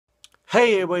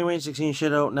Hey everybody, Wayne 16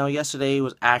 Shadow. Now, yesterday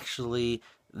was actually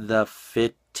the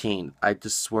 15th. I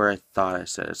just swear I thought I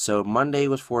said it. So, Monday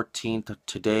was 14th,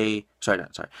 today, sorry.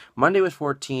 Monday was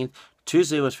 14th,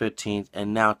 Tuesday was 15th,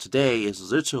 and now today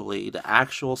is literally the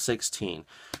actual 16th.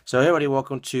 So, hey everybody,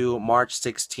 welcome to March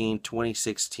 16,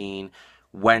 2016,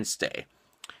 Wednesday.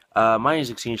 My name is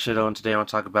 16 Shadow, and today I want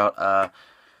to talk about,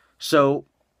 so,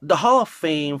 the Hall of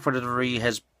Fame for the three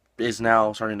is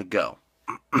now starting to go.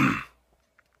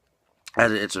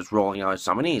 As it's just rolling out its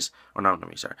nominees, or not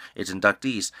nominees, sorry, its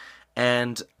inductees,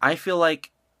 and I feel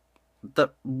like the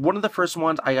one of the first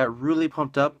ones I got really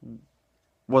pumped up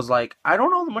was like, I don't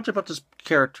know much about this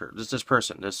character, this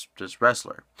person, this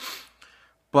wrestler,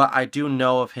 but I do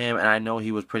know of him, and I know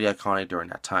he was pretty iconic during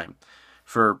that time,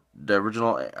 for the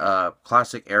original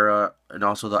classic era and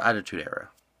also the Attitude Era.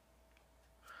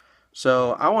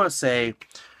 So I want to say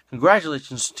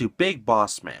congratulations to Big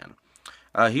Boss Man.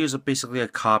 He was basically a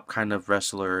cop kind of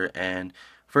wrestler, and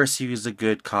first he was a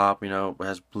good cop,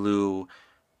 has blue,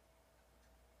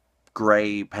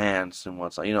 gray pants and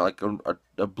what's like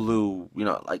a blue,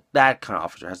 like that kind of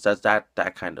officer has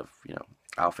that kind of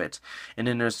outfit, and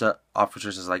then there's the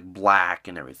officers is like black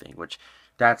and everything, which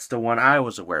that's the one I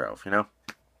was aware of,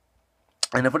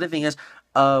 And the funny thing is,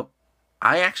 I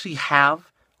actually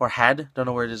have or had, don't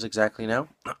know where it is exactly now,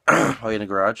 oh, in the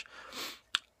garage,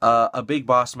 a Big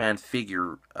Boss Man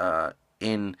figure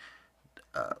in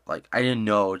like I didn't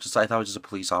know, just I thought it was just a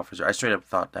police officer. I straight up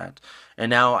thought that, and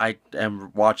now I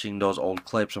am watching those old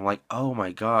clips. I'm like, oh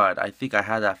my god, I think I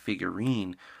had that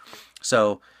figurine.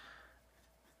 So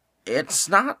it's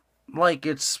not like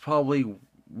it's probably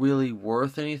really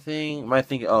worth anything. I might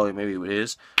think, oh, maybe it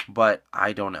is, but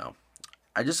I don't know.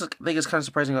 I just think it's kind of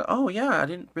surprising. Like, oh yeah, I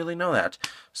didn't really know that.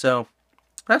 So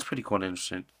that's pretty cool and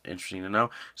interesting to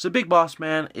know. So Big Boss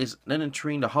Man is then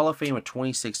entering the Hall of Fame of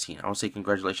 2016. I want to say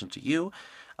congratulations to you.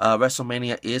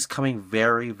 WrestleMania is coming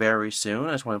very, very soon.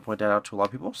 I just want to point that out to a lot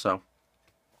of people. So,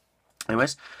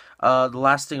 anyways, the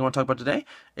last thing I want to talk about today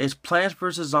is Plants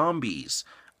vs. Zombies.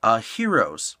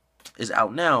 Heroes is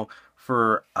out now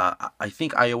for, I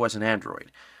think, iOS and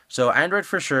Android. So, Android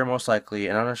for sure, most likely,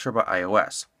 and I'm not sure about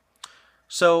iOS.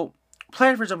 So,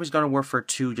 Plants vs. Zombies Garden Warfare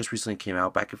 2 just recently came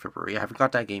out back in February. I haven't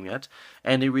got that game yet.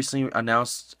 And they recently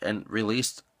announced and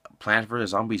released Plants vs.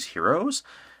 Zombies Heroes.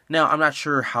 Now, I'm not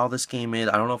sure how this game is.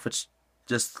 I don't know if it's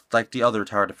just like the other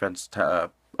tower defense, other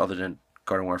than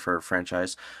Garden Warfare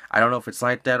franchise. I don't know if it's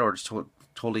like that or it's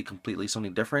totally, completely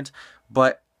something different.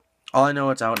 But all I know,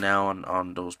 it's out now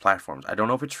on those platforms. I don't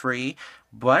know if it's free,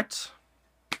 but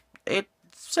it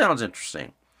sounds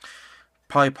interesting.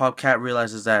 Probably Popcat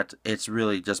realizes that it's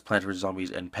really just Plants vs.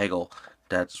 Zombies and Peggle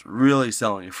that's really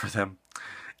selling it for them.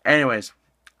 Anyways,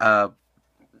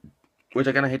 which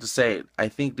I kind of hate to say, I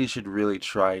think they should really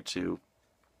try to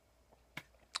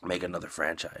make another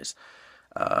franchise.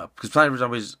 Because Plants vs.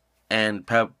 Zombies and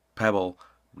Peggle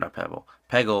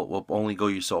will only go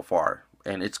you so far.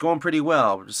 And it's going pretty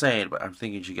well, I'm just saying, but I'm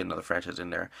thinking you should get another franchise in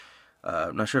there.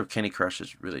 I'm not sure if Candy Crush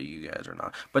is really you guys or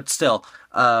not. But still,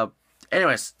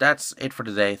 anyways, that's it for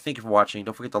today. Thank you for watching.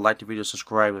 Don't forget to like the video,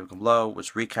 subscribe, leave a below.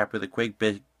 Let's recap really quick.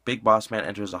 Big Boss Man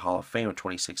enters the Hall of Fame in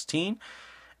 2016.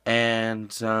 And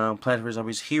Plants vs.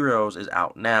 Zombies Heroes is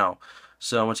out now.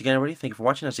 So once again, everybody, thank you for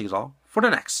watching. I'll see you guys all for the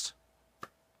next.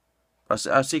 I'll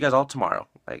see you guys all tomorrow.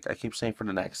 Like I keep saying for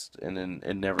the next, and then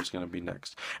it never's going to be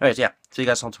next. Anyways, yeah. See you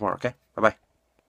guys all tomorrow, okay? Bye-bye.